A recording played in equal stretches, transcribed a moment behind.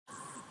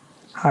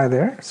Hi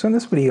there. So in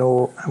this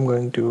video I'm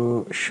going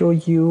to show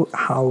you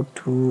how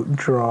to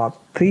draw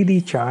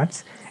 3D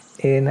charts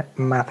in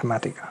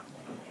Mathematica.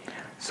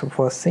 So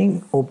first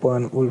thing,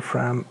 open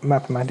Wolfram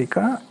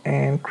Mathematica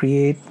and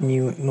create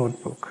new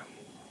notebook.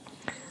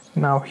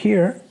 Now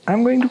here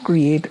I'm going to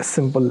create a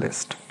simple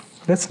list.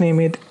 Let's name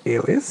it a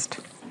list.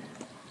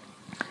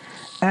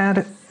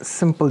 Add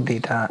simple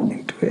data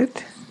into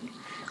it.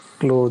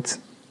 Close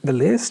the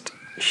list,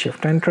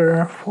 shift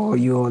enter for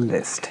your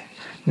list.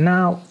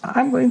 Now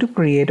I'm going to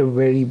create a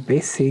very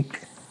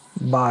basic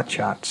bar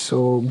chart.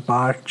 So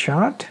bar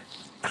chart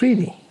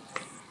 3D,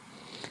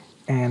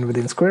 and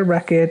within square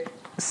bracket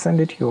send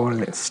it your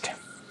list,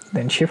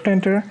 then shift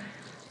enter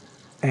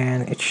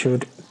and it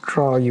should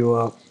draw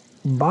your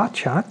bar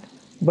chart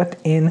but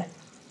in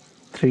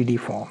 3D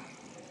form.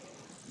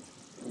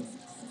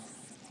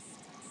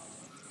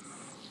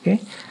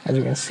 Okay, as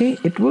you can see,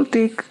 it will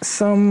take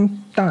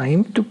some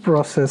time to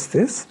process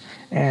this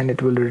and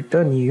it will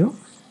return you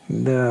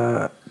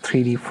the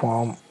 3D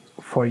form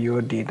for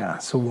your data.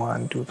 So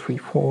 1 2 3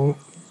 4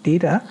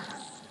 data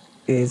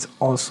is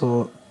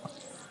also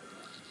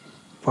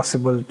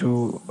possible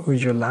to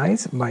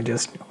visualize by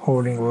just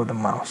hovering over the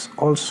mouse.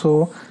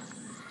 Also,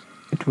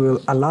 it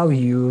will allow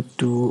you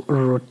to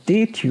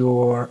rotate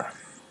your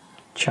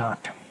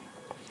chart,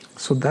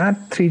 so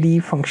that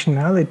 3D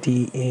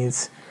functionality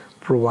is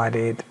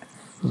provided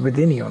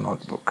within your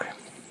notebook.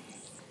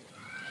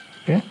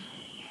 Okay,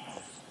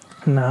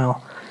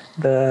 now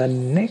the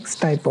next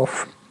type of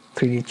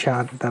 3D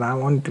chart that I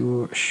want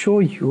to show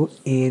you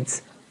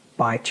is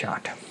pie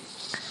chart.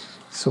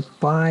 So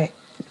pie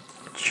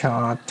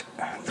chart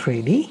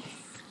 3D,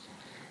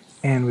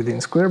 and within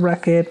square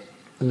bracket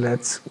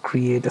let's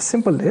create a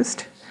simple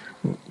list.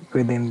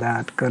 Within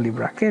that curly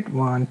bracket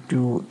 1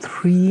 2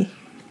 3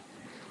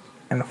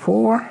 and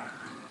 4,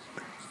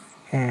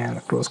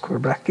 and close square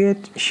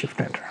bracket, shift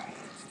enter,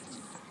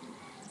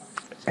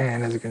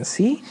 and as you can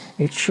see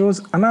it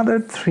shows another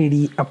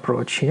 3D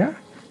approach here.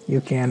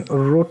 You can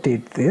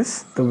rotate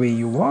this the way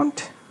you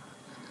want.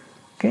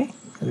 Okay,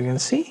 as you can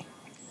see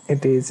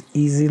it is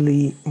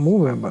easily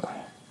movable.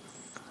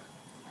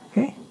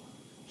 Okay,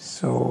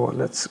 so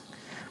let's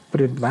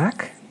put it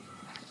back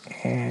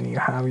and you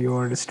have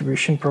your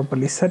distribution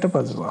properly set up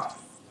as well.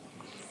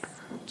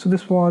 So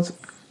this was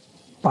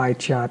pie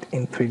chart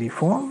in 3D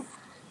form.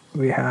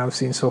 We have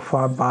seen so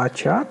far bar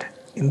chart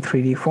in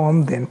 3D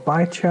form, then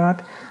pie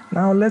chart.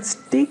 Now let's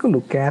take a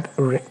look at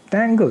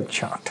rectangle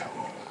chart.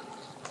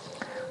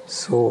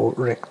 So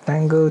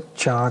rectangle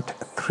chart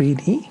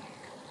 3D.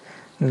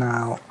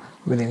 Now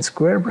within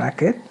square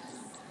bracket,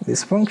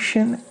 this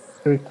function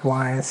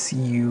requires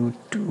you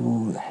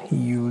to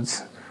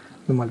use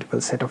the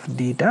multiple set of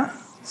data.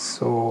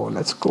 So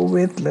let's go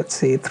with, let's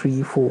say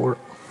 3 4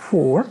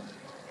 4.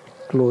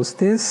 Close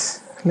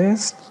this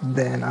list,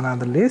 then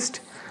another list,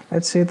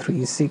 let's say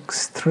 3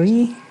 6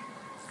 3.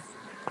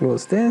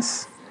 Close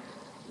this,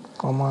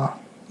 comma,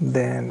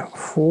 then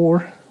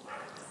 4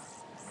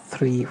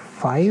 3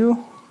 5.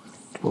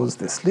 Close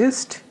this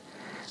list,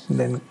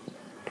 then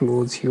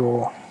close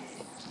your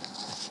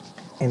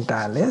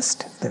entire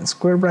list, then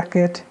square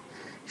bracket,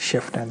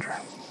 shift enter,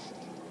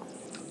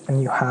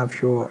 and you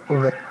have your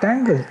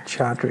rectangle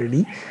chart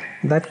ready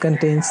that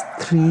contains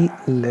 3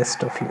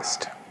 lists of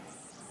list.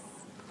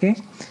 Okay,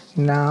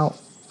 now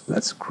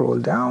let's scroll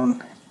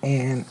down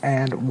and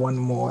add one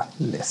more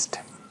list.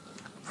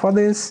 For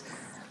this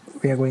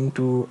we are going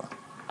to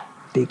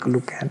take a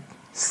look at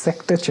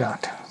sector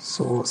chart.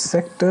 So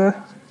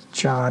sector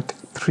chart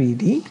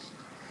 3D,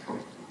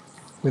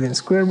 within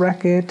square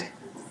bracket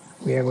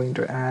we are going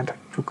to add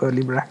 2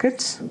 curly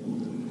brackets,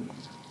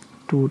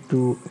 2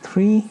 2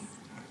 3,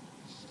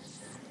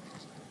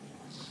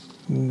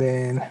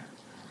 then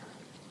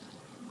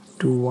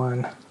 2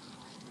 1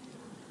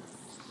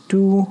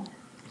 2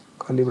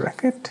 curly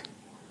bracket,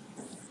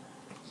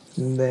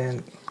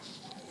 then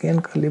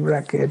again curly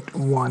bracket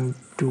 1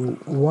 2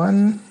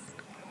 1,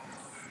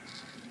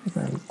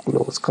 then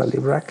close curly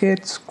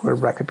bracket, square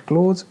bracket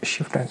close,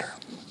 shift enter,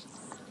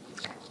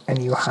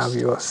 and you have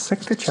your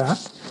sector chart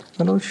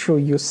that will show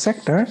you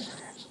sector.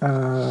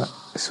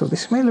 So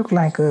this may look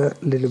like a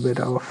little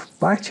bit of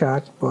pie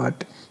chart,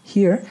 but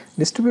here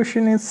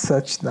distribution is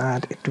such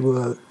that it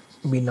will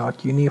be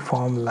not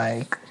uniform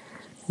like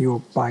your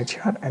pie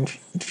chart, and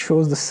it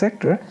shows the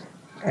sector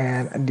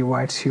and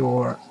divides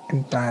your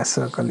entire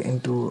circle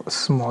into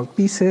small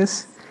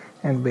pieces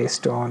and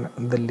based on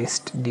the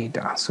list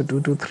data. So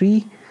 2 2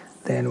 3,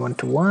 then 1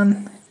 2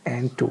 1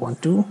 and 2 1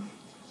 2,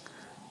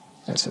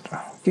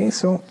 etc. Okay,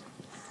 so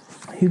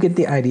you get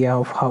the idea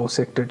of how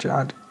sector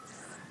chart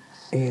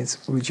is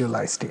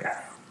visualized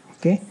here.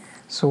 Okay,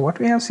 so what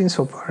we have seen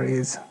so far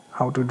is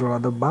how to draw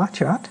the bar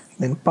chart,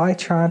 then pie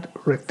chart,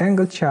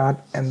 rectangle chart,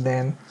 and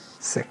then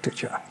sector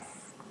chart.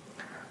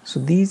 So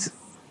these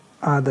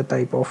are the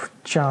type of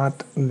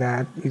chart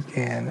that you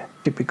can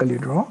typically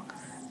draw,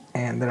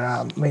 and there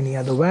are many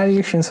other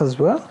variations as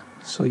well.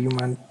 So you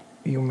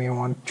may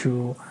want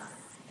to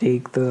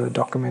take the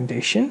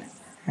documentation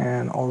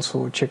and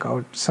also check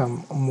out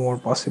some more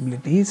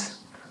possibilities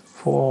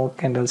for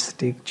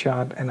candlestick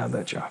chart and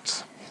other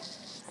charts.